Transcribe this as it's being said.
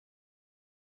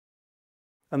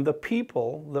And the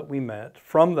people that we met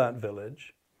from that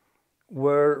village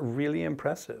were really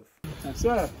impressive.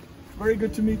 Sir, very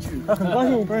good to meet you.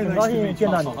 Very nice to meet you.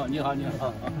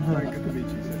 Very good to meet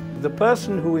you, sir. The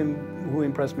person who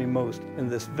impressed me most in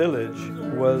this village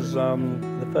was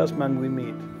the first man we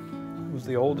meet. He was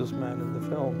the oldest man in the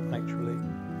film, actually.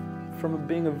 From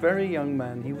being a very young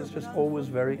man, he was just always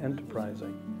very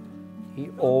enterprising. He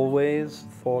always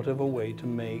thought of a way to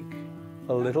make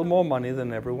a little more money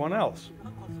than everyone else.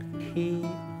 He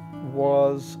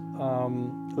was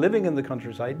living in the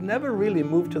countryside, never really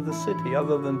moved to the city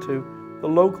other than to the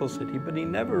local city, but he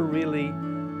never really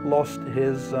lost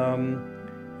his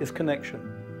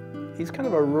connection. He's kind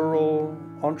of a rural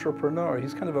entrepreneur.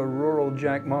 He's kind of a rural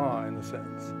Jack Ma in a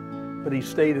sense, but he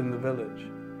stayed in the village.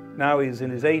 Now he's in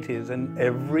his 80s, and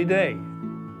every day,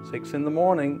 6 in the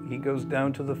morning, he goes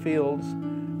down to the fields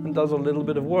and does a little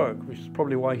bit of work, which is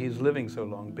probably why he's living so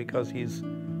long, because he's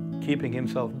keeping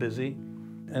himself busy,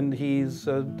 and he's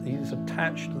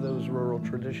attached to those rural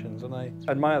traditions, and I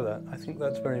admire that. I think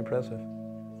that's very impressive.